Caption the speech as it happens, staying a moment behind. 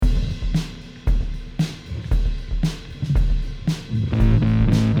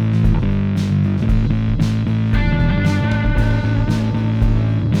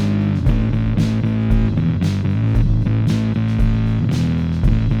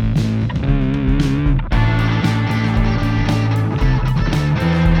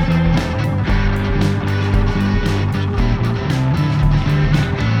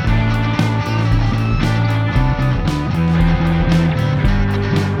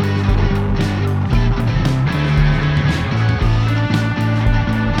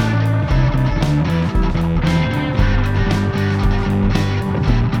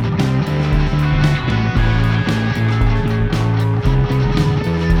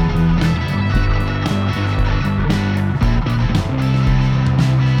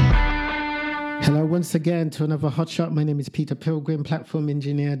once again to another Hotshot. My name is Peter Pilgrim, platform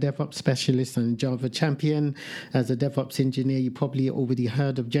engineer, DevOps specialist, and Java champion. As a DevOps engineer, you probably already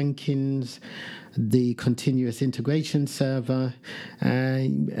heard of Jenkins, the continuous integration server.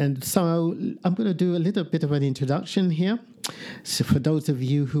 And so I'm going to do a little bit of an introduction here. So for those of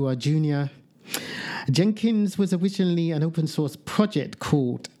you who are junior, Jenkins was originally an open source project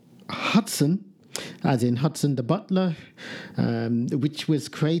called Hudson, as in Hudson the Butler, which was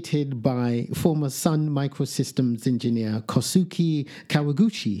created by former Sun Microsystems engineer Kohsuke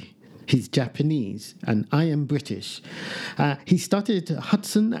Kawaguchi. He's Japanese, and I am British. He started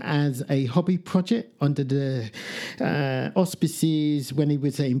Hudson as a hobby project under the auspices when he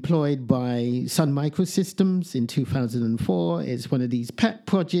was employed by Sun Microsystems in 2004. It's one of these pet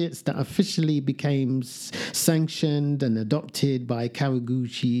projects that officially became sanctioned and adopted by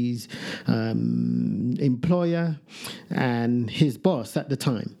Kawaguchi's employer and his boss at the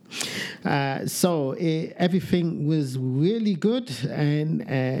time. So everything was really good,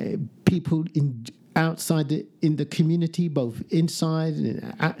 and people outside in the community, both inside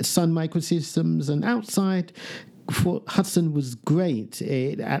Sun Microsystems and outside, for Hudson was great.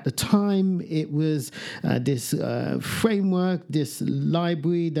 At the time, it was this framework, this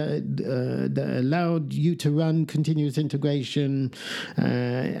library that allowed you to run continuous integration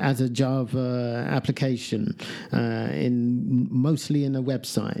as a Java application, mostly in a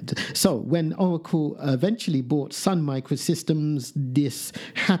website. So when Oracle eventually bought Sun Microsystems, this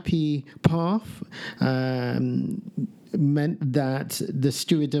happy path meant that the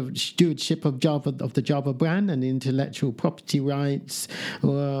stewardship of Java, of the Java brand, and the intellectual property rights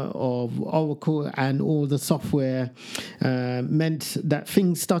of Oracle and all the software meant that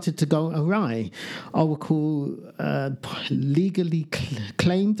things started to go awry. Oracle legally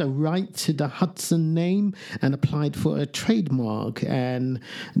claimed a right to the Hudson name and applied for a trademark. And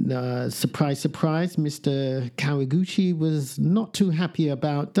surprise, surprise, Mr. Kawaguchi was not too happy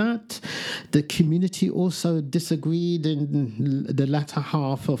about that. The community also disagreed in the latter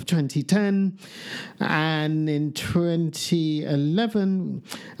half of 2010, and in 2011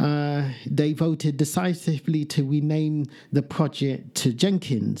 they voted decisively to rename the project to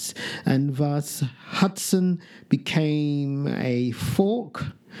Jenkins, and thus Hudson became a fork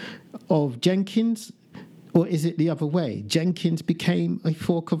of Jenkins. Or is it the other way? Jenkins became a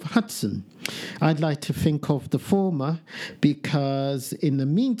fork of Hudson. I'd like to think of the former, because in the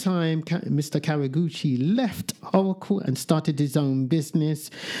meantime, Mr. Kawaguchi left Oracle and started his own business.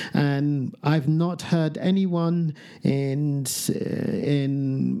 And I've not heard anyone in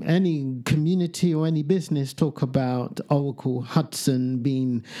any community or any business talk about Oracle Hudson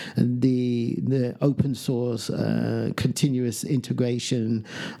being the open source continuous integration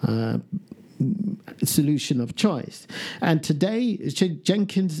solution of choice. And today,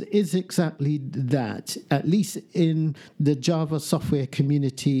 Jenkins is exactly that, at least in the Java software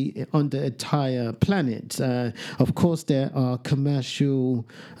community on the entire planet. Of course, there are commercial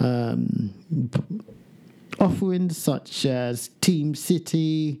offerings such as Team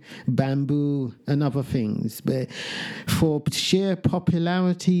City, Bamboo, and other things. But for sheer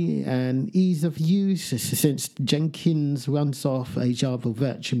popularity and ease of use, since Jenkins runs off a Java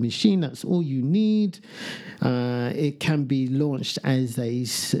virtual machine, that's all you need. It can be launched as a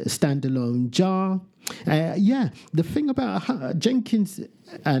standalone jar. The thing about Jenkins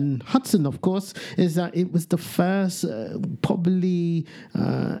and Hudson, of course, is that it was the first probably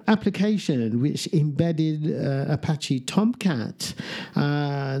application which embedded Apache Tomcat.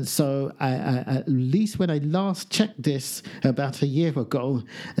 So at least when I last checked this about a year ago,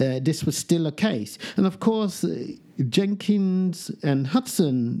 this was still a case. And of course, Jenkins and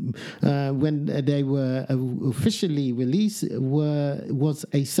Hudson, when they were officially released, was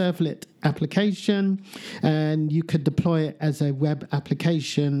a servlet application, and you could deploy it as a web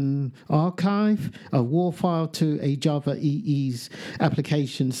application archive, a WAR file to a Java EE's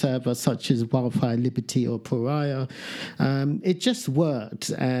application server such as Wildfire, Liberty, or Pariah. It just worked,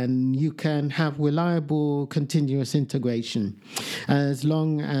 and you can have reliable continuous integration as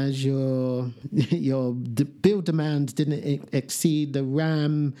long as your build demands didn't exceed the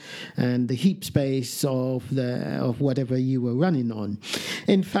RAM and the heap space of whatever you were running on.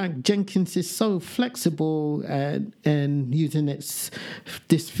 In fact, Jenkins is so flexible, and using this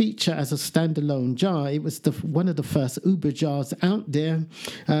feature as a standalone jar, it was one of the first Uber jars out there.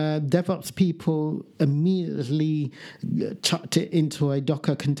 DevOps people immediately chucked it into a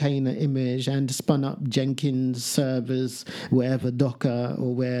Docker container image and spun up Jenkins servers wherever Docker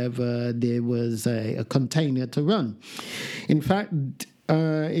or wherever there was a container to run. In fact,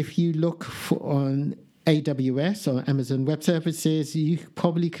 if you look on AWS or Amazon Web Services, you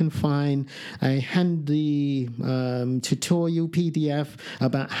probably can find a handy tutorial PDF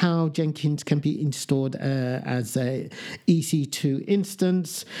about how Jenkins can be installed as a EC2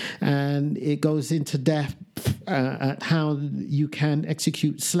 instance, and it goes into depth at how you can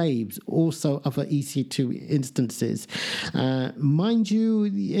execute slaves, also other EC2 instances. Mind you,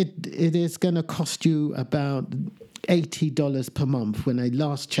 it is going to cost you about $80 per month when I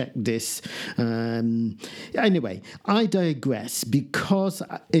last checked this. Anyway, I digress, because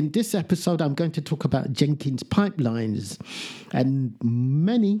in this episode I'm going to talk about Jenkins pipelines, and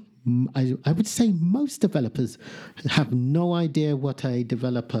I would say most developers have no idea what a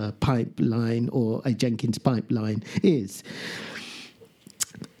developer pipeline or a Jenkins pipeline is.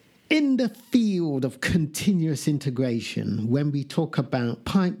 In the field of continuous integration, when we talk about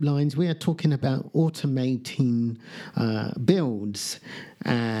pipelines, we are talking about automating builds.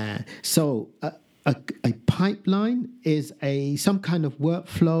 So a pipeline is some kind of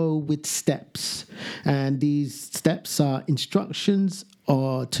workflow with steps, and these steps are instructions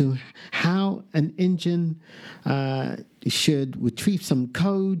or to how an engine should retrieve some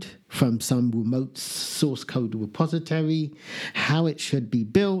code from some remote source code repository, how it should be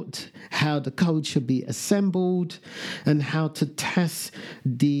built, how the code should be assembled, and how to test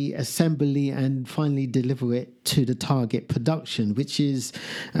the assembly and finally deliver it to the target production, which is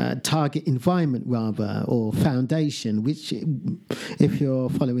target environment rather, or foundation, which, if you're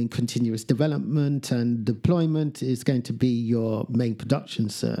following continuous development and deployment, is going to be your main production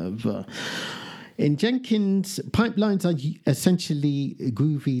server. In Jenkins, pipelines are essentially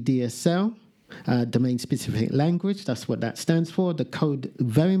Groovy DSL, domain-specific language. That's what that stands for. The code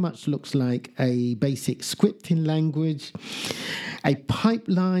very much looks like a basic scripting language. A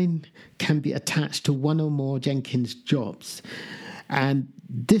pipeline can be attached to one or more Jenkins jobs. And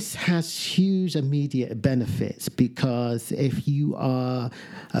this has huge immediate benefits, because if you are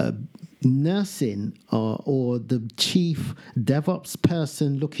nursing or the chief DevOps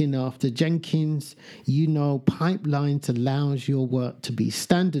person looking after Jenkins, pipelines allows your work to be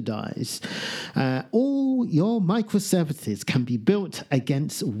standardized. All your microservices can be built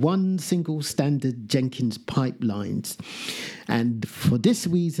against one single standard Jenkins pipelines. And for this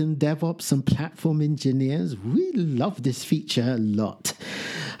reason, DevOps and platform engineers really love this feature a lot,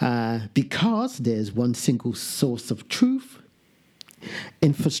 because there's one single source of truth,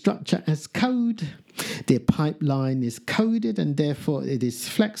 infrastructure as code. The pipeline is coded and therefore it is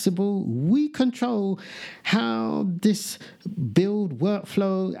flexible. We control how this build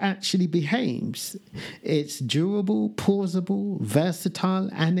workflow actually behaves. It's durable, pausable,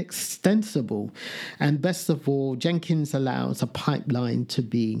 versatile, and extensible. And best of all, Jenkins allows a pipeline to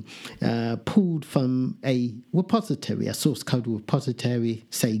be pulled from a repository, a source code repository,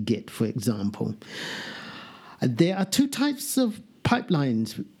 say Git, for example. There are two types of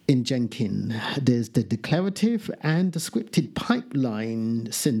pipelines in Jenkins. There's the declarative and the scripted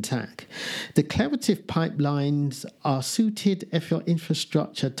pipeline syntax. Declarative pipelines are suited if your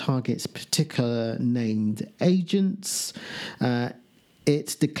infrastructure targets particular named agents.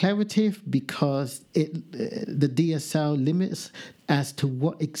 It's declarative because the DSL limits as to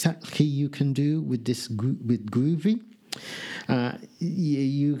what exactly you can do with Groovy.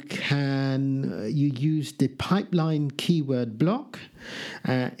 You use the pipeline keyword block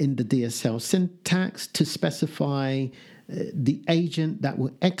in the DSL syntax to specify the agent that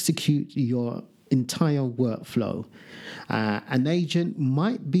will execute your entire workflow. An agent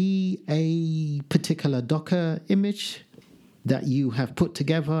might be a particular Docker image that you have put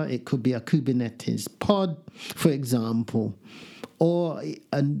together. It could be a Kubernetes pod, for example, or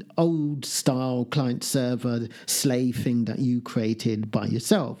an old-style client-server slave thing that you created by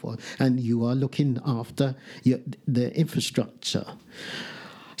yourself, and you are looking after the infrastructure.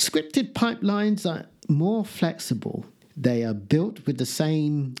 Scripted pipelines are more flexible. They are built with the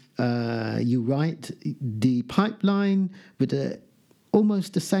same, you write the pipeline with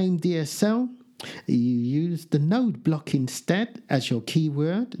almost the same DSL. You use the node block instead as your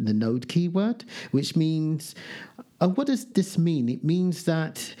keyword, the node keyword, which means, what does this mean? It means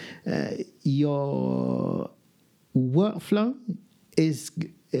that your workflow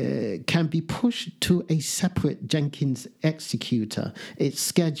can be pushed to a separate Jenkins executor. It's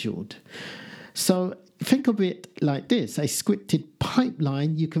scheduled. So think of it like this. A scripted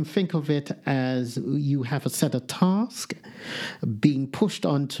pipeline, you can think of it as you have a set of tasks being pushed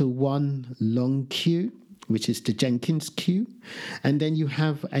onto one long queue, which is the Jenkins queue, and then you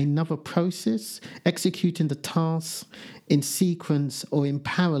have another process executing the tasks in sequence or in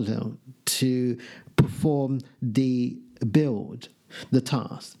parallel to perform the build, the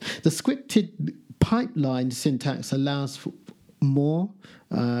task. The scripted pipeline syntax allows for more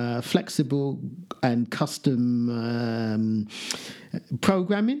flexible and custom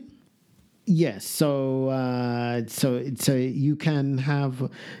programming. Yes, so you can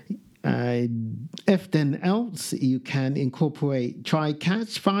have if then else, you can incorporate try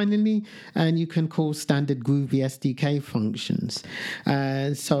catch finally, and you can call standard Groovy SDK functions.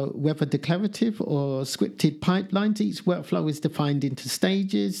 So whether declarative or scripted pipelines, each workflow is defined into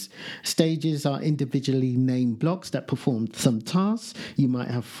stages. Stages are individually named blocks that perform some tasks. You might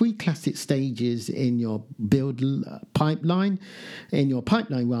have 3 classic stages in your build pipeline,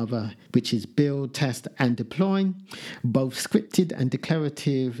 which is build, test, and deploy. Both scripted and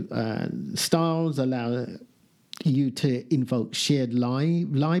declarative styles allow you to invoke shared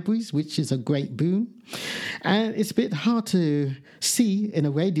libraries, which is a great boon. And it's a bit hard to see in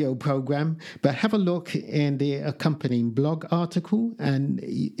a radio program, but have a look in the accompanying blog article and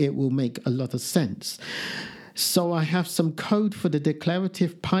it will make a lot of sense. So I have some code for the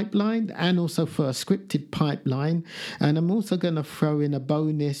declarative pipeline and also for a scripted pipeline. And I'm also going to throw in a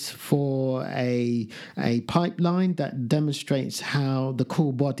bonus for a pipeline that demonstrates how the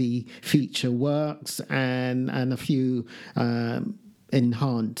call body feature works and a few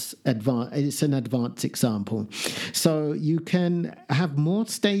it's an advanced example. So you can have more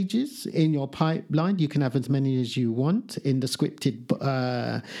stages in your pipeline. You can have as many as you want in the scripted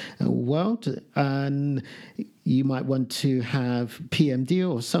world, and you might want to have PMD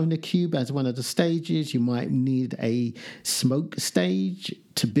or SonarQube as one of the stages. You might need a smoke stage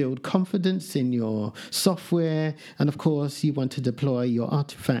to build confidence in your software. And of course, you want to deploy your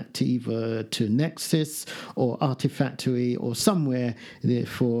artifact either to Nexus or Artifactory or somewhere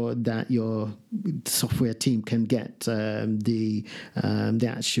for that your software team can get the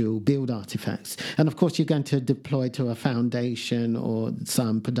actual build artifacts. And of course, you're going to deploy to a foundation or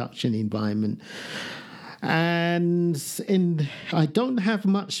some production environment. And I don't have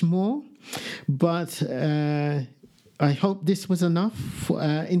much more, but I hope this was enough for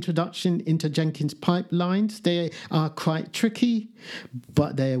introduction into Jenkins pipelines. They are quite tricky,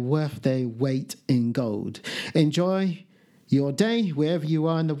 but they're worth their weight in gold. Enjoy your day wherever you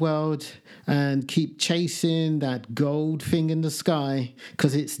are in the world and keep chasing that gold thing in the sky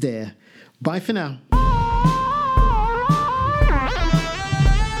because it's there. Bye for now.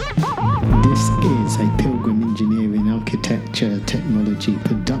 This is a Pilgrim Engineering Architecture Technology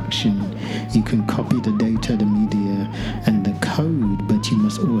production. You can copy the data, the media, and the code, but you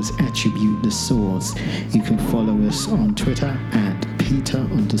must always attribute the source. You can follow us on Twitter at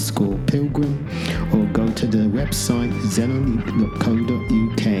Peter_Pilgrim or go to the website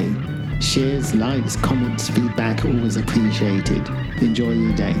xenolink.co.uk. Shares, likes, comments, feedback, always appreciated. Enjoy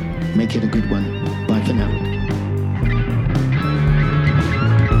your day. Make it a good one. Bye for now.